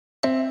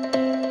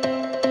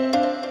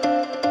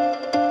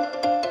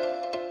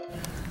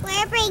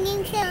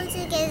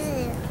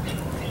together.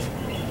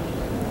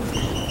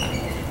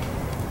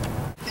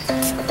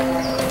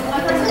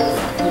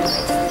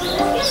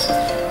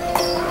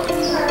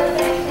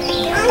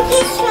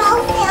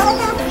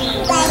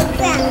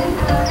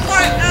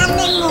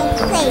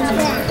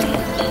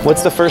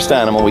 What's the first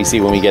animal we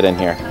see when we get in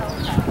here?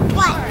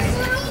 What?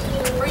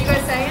 Were you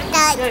guys saying?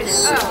 The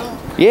eagle.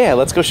 Yeah,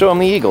 let's go show them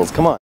the eagles.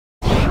 Come on.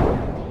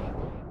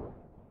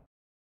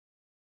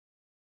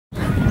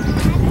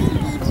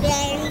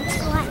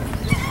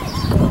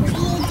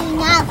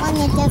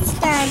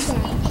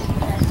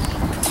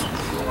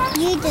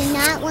 You do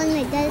not want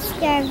to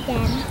disturb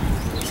them.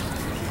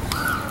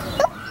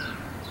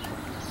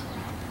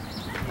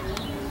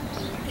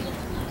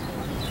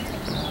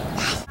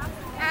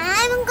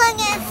 I'm going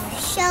to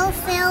show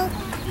Phil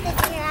the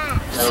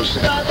giraffe.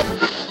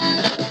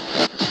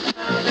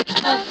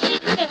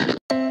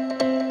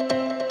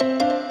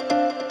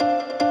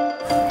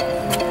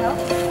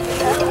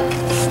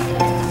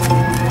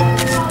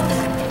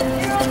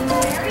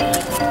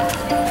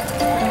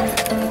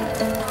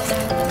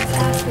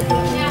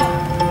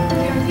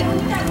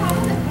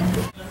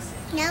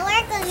 Now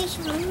we're going to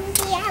show him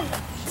the owl.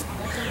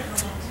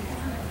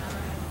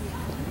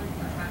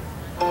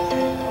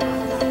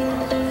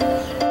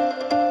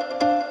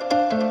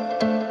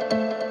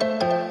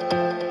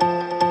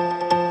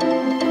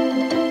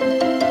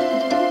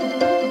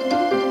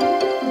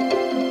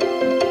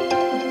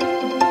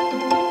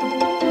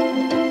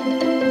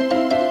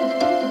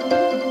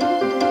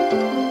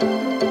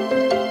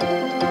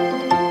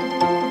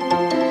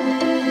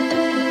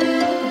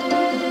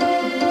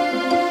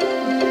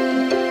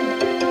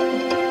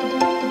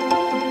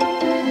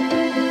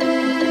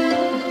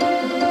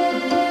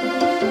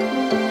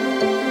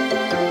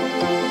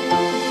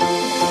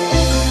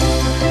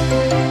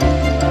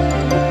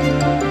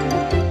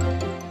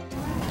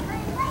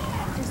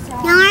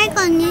 Now we're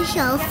going to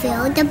show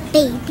Phil the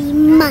baby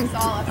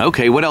monkey.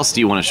 Okay, what else do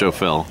you want to show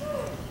Phil?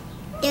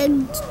 The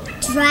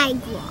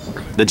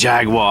jaguar. The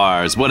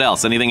jaguars. What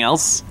else? Anything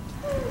else?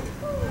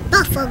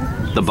 Buffalo.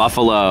 The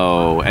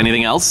buffalo.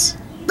 Anything else?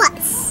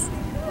 Bus.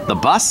 The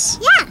bus?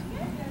 Yeah.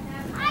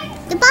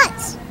 The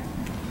bus.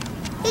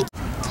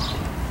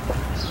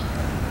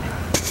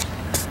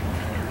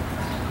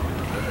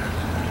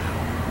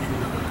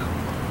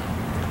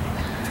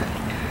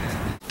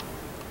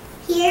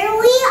 Here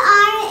we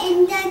are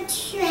in the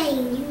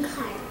train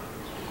car.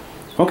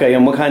 Okay,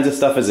 and what kinds of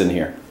stuff is in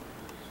here?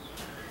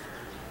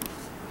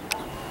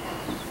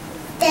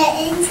 The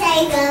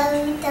inside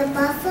of the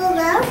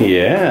buffalo.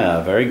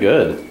 Yeah, very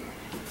good.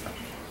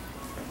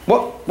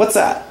 What's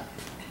that?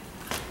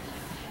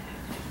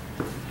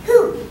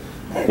 Who?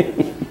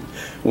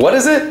 What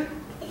is it?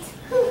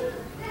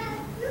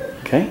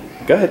 Okay,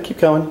 go ahead, keep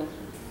going.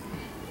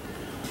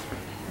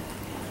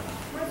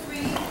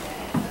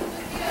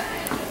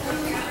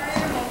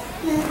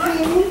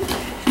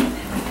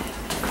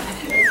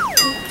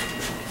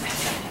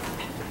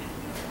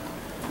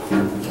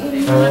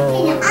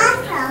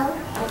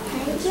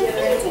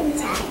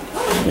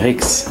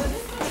 Yikes.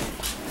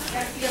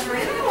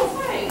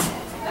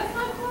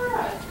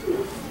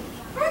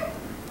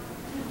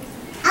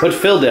 Put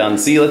Phil down.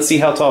 See, let's see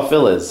how tall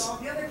Phil is.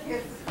 The other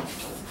kids,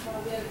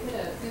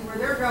 see where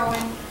they're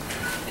going.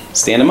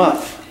 Stand him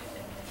up.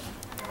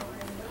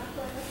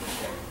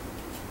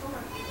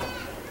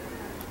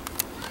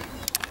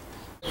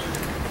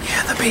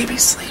 Yeah, the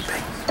baby's sleeping.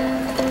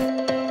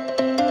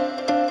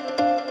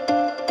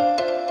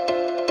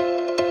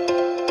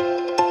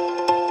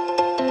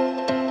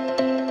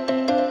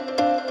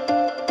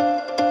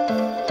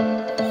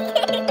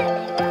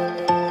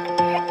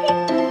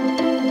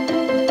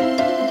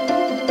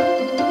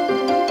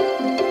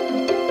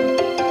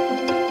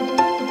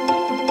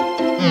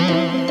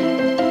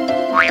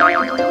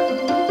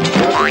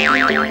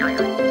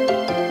 Thank you.